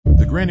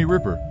Granny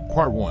Ripper,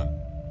 Part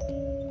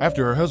 1.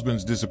 After her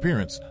husband's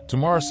disappearance,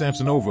 Tamara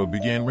Samsonova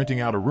began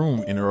renting out a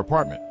room in her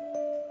apartment.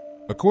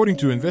 According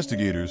to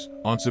investigators,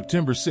 on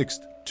September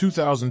 6,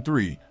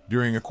 2003,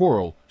 during a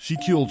quarrel, she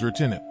killed her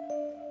tenant.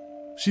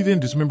 She then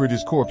dismembered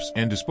his corpse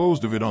and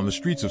disposed of it on the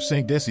streets of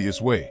St. Decius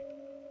Way.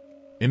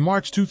 In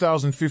March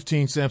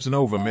 2015,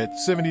 Samsonova met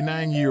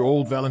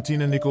 79-year-old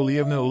Valentina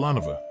Nikolaevna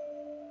Ulanova.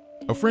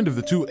 A friend of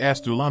the two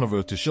asked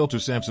Ulanova to shelter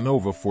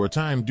Samsonova for a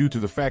time due to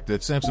the fact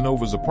that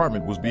Samsonova's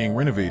apartment was being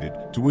renovated,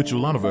 to which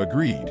Ulanova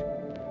agreed.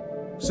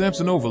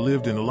 Samsonova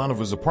lived in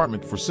Ulanova's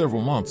apartment for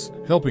several months,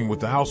 helping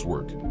with the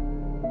housework.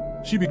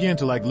 She began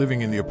to like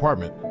living in the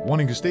apartment,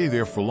 wanting to stay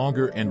there for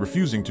longer and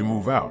refusing to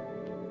move out.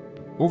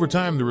 Over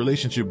time, the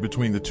relationship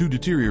between the two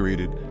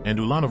deteriorated, and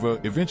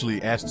Ulanova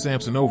eventually asked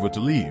Samsonova to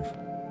leave.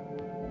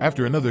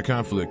 After another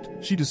conflict,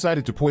 she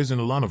decided to poison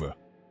Ulanova.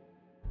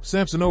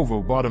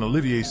 Samsonova bought an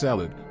Olivier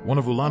salad, one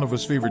of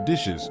Ulanova's favorite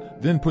dishes,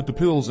 then put the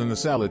pills in the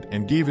salad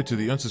and gave it to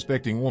the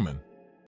unsuspecting woman.